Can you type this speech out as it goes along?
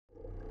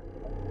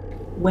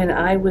When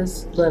I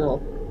was little,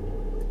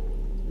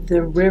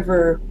 the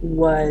river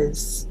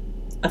was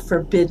a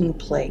forbidden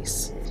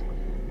place.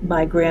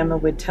 My grandma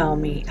would tell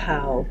me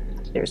how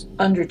there's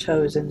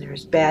undertows and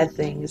there's bad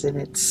things and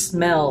it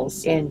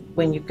smells, and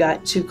when you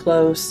got too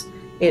close,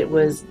 it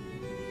was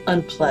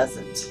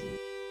unpleasant.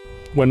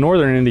 When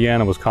northern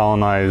Indiana was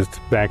colonized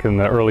back in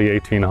the early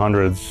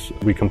 1800s,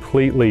 we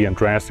completely and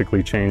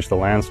drastically changed the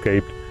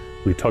landscape.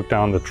 We took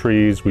down the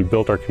trees, we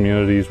built our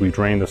communities, we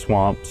drained the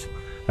swamps,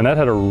 and that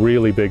had a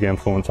really big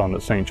influence on the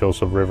St.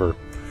 Joseph River.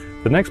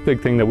 The next big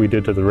thing that we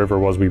did to the river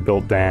was we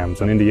built dams.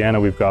 In Indiana,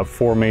 we've got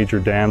 4 major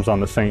dams on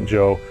the St.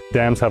 Joe.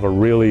 Dams have a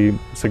really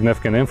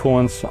significant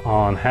influence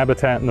on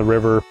habitat in the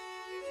river.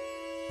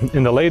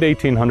 In the late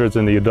 1800s,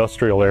 in the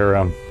industrial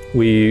era,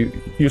 we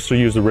used to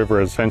use the river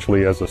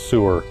essentially as a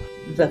sewer.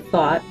 The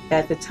thought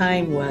at the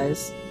time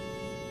was,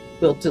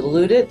 we'll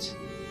dilute it,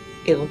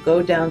 it'll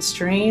go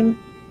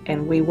downstream,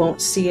 and we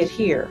won't see it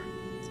here.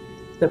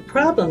 The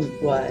problem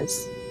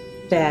was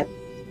that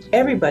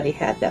everybody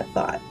had that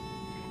thought,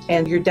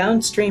 and you're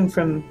downstream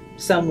from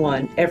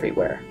someone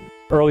everywhere.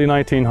 Early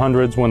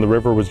 1900s, when the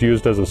river was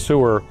used as a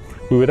sewer,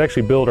 we would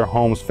actually build our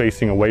homes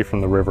facing away from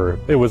the river.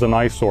 It was an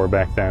eyesore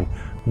back then.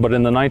 But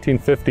in the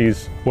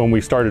 1950s, when we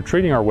started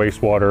treating our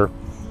wastewater,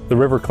 the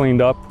river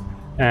cleaned up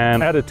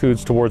and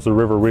attitudes towards the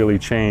river really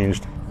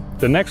changed.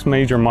 The next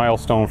major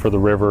milestone for the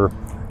river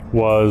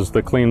was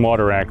the Clean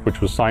Water Act, which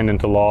was signed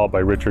into law by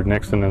Richard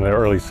Nixon in the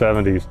early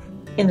 70s.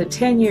 In the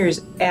 10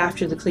 years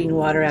after the Clean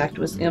Water Act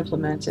was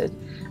implemented,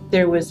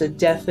 there was a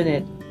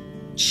definite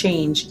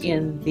change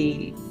in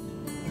the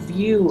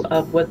view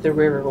of what the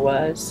river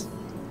was.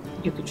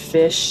 You could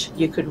fish,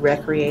 you could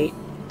recreate,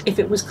 if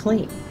it was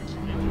clean.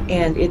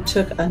 And it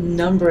took a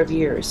number of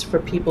years for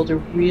people to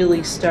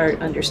really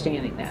start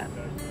understanding that.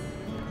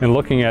 In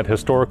looking at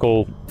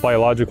historical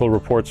biological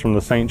reports from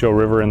the St. Joe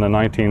River in the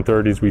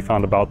 1930s, we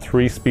found about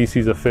 3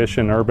 species of fish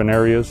in urban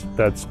areas.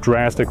 That's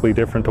drastically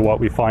different to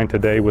what we find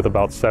today, with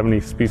about 70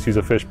 species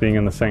of fish being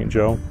in the St.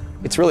 Joe.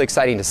 It's really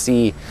exciting to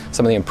see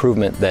some of the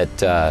improvement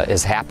that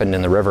has happened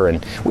in the river,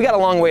 and we got a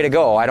long way to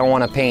go. I don't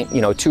want to paint,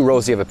 too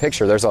rosy of a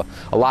picture. There's a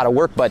lot of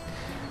work, but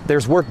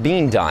there's work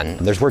being done.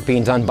 There's work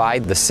being done by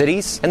the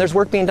cities, and there's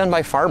work being done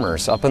by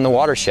farmers up in the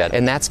watershed,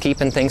 and that's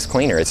keeping things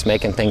cleaner. It's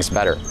making things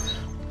better.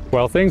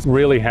 Well, things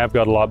really have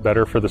got a lot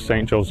better for the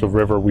St. Joseph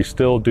River. We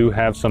still do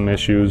have some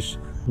issues.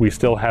 We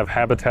still have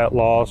habitat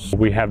loss.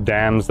 We have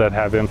dams that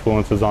have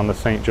influences on the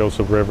St.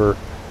 Joseph River.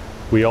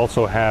 We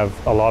also have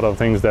a lot of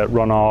things that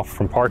run off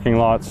from parking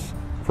lots,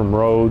 from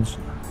roads,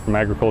 from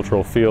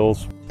agricultural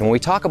fields. When we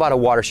talk about a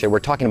watershed, we're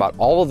talking about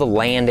all of the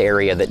land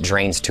area that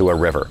drains to a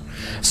river.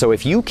 So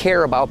if you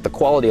care about the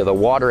quality of the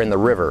water in the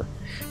river,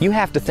 you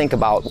have to think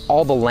about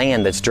all the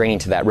land that's draining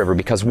to that river,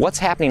 because what's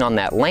happening on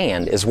that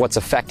land is what's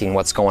affecting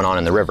what's going on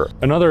in the river.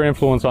 Another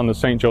influence on the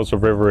St.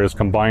 Joseph River is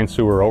combined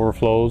sewer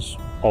overflows,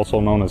 also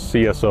known as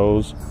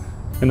CSOs.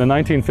 In the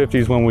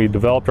 1950s, when we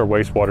developed our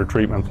wastewater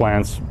treatment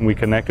plants, we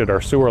connected our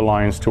sewer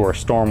lines to our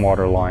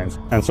stormwater lines.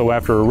 And so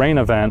after a rain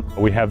event,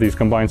 we have these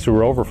combined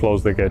sewer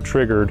overflows that get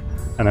triggered,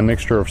 and a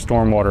mixture of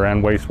stormwater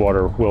and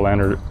wastewater will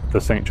enter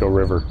the St. Joe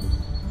River.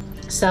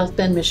 South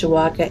Bend,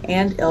 Mishawaka,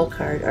 and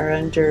Elkhart are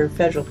under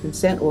federal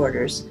consent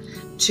orders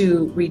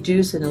to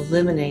reduce and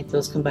eliminate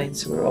those combined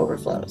sewer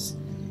overflows.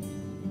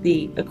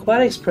 The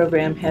aquatics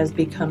program has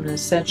become an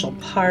essential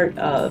part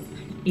of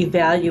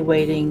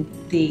evaluating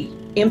the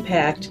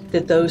impact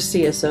that those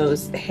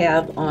CSOs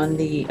have on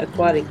the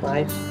aquatic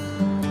life.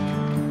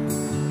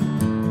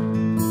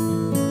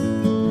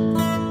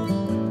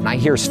 I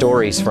hear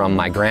stories from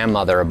my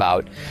grandmother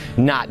about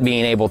not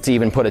being able to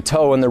even put a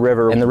toe in the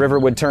river, and the river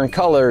would turn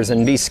colors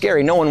and be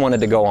scary. No one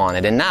wanted to go on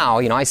it. And now,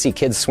 I see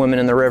kids swimming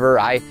in the river.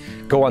 I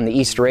go on the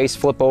East Race,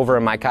 flip over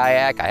in my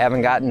kayak. I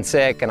haven't gotten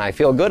sick, and I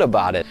feel good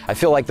about it. I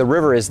feel like the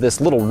river is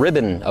this little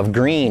ribbon of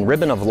green,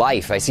 ribbon of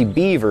life. I see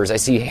beavers, I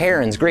see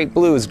herons, great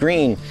blues,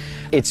 green.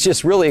 It's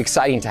just really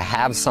exciting to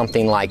have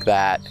something like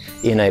that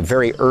in a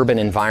very urban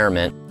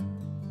environment.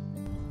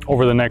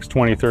 Over the next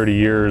 20-30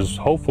 years,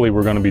 hopefully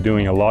we're going to be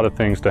doing a lot of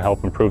things to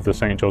help improve the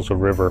St. Joseph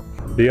River.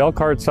 The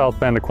Elkhart-South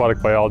Bend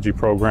Aquatic Biology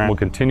Program will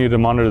continue to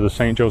monitor the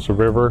St. Joseph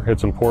River.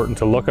 It's important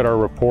to look at our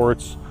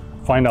reports,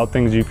 find out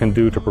things you can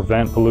do to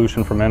prevent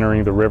pollution from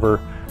entering the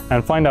river,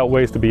 and find out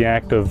ways to be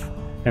active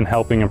in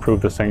helping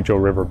improve the St. Joe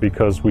River,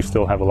 because we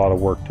still have a lot of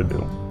work to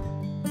do.